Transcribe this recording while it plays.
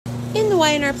In the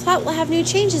Y&R plot, we'll have new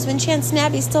changes when Chance and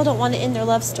Abby still don't want to end their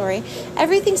love story.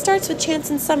 Everything starts with Chance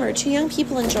and Summer, two young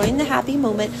people enjoying the happy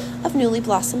moment of newly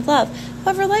blossomed love.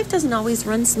 However, life doesn't always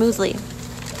run smoothly,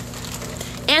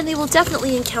 and they will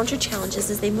definitely encounter challenges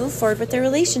as they move forward with their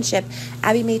relationship.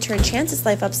 Abby may turn Chance's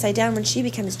life upside down when she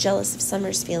becomes jealous of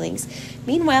Summer's feelings.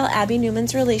 Meanwhile, Abby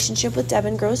Newman's relationship with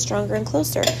Devin grows stronger and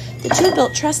closer. The two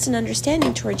built trust and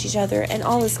understanding towards each other, and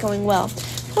all is going well.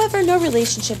 However, no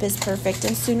relationship is perfect,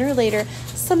 and sooner or later,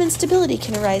 some instability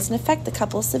can arise and affect the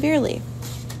couple severely.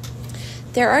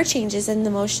 There are changes in the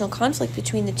emotional conflict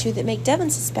between the two that make Devin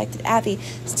suspect that Abby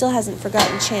still hasn't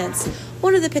forgotten Chance.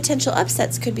 One of the potential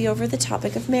upsets could be over the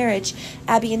topic of marriage.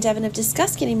 Abby and Devin have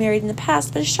discussed getting married in the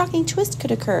past, but a shocking twist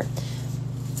could occur,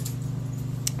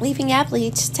 leaving Abby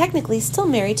technically still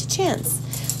married to Chance.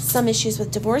 Some issues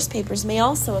with divorce papers may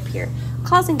also appear,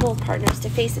 causing both partners to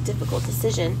face a difficult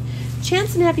decision.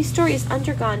 Chance and Abby's story has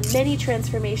undergone many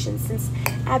transformations since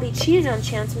Abby cheated on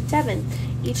Chance with Devin.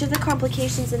 Each of the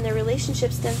complications in their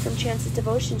relationship stem from Chance's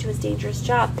devotion to his dangerous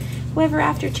job. However,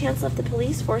 after Chance left the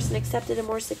police force and accepted a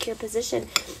more secure position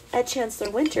at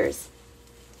Chancellor Winters,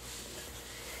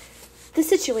 the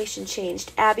situation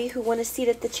changed. Abby, who won a seat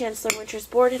at the Chancellor Winters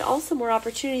board, had also more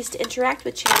opportunities to interact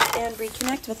with Chance and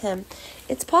reconnect with him.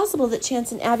 It's possible that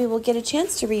Chance and Abby will get a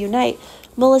chance to reunite.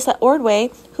 Melissa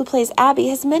Ordway, who plays Abby,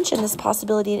 has mentioned this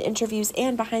possibility in interviews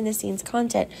and behind-the-scenes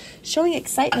content, showing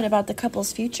excitement about the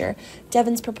couple's future.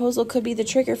 Devin's proposal could be the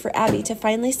trigger for Abby to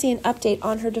finally see an update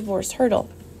on her divorce hurdle.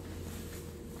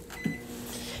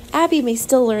 Abby may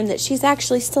still learn that she's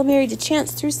actually still married to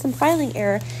Chance through some filing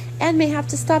error and may have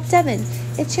to stop Devin.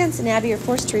 If Chance and Abby are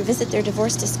forced to revisit their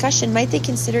divorce discussion, might they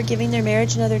consider giving their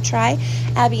marriage another try?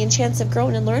 Abby and Chance have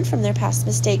grown and learned from their past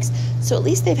mistakes, so at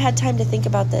least they've had time to think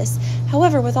about this.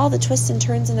 However, with all the twists and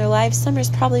turns in their lives,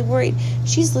 Summer's probably worried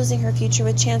she's losing her future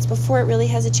with Chance before it really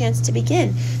has a chance to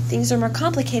begin. Things are more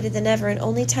complicated than ever, and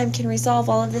only time can resolve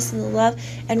all of this in the love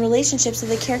and relationships of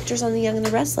the characters on The Young and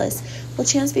the Restless. Will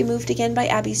Chance be moved again by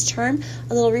Abby's charm?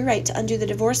 A little rewrite to undo the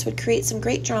divorce would create some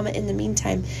great drama in the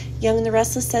meantime. Young and the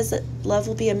Restless says that love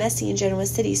will be a messy in Genoa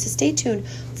City, so stay tuned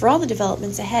for all the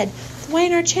developments ahead. The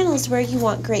Y&R channel is where you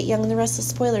want great Young and the Restless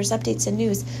spoilers, updates, and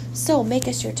news, so make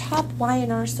us your top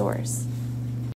Y&R source.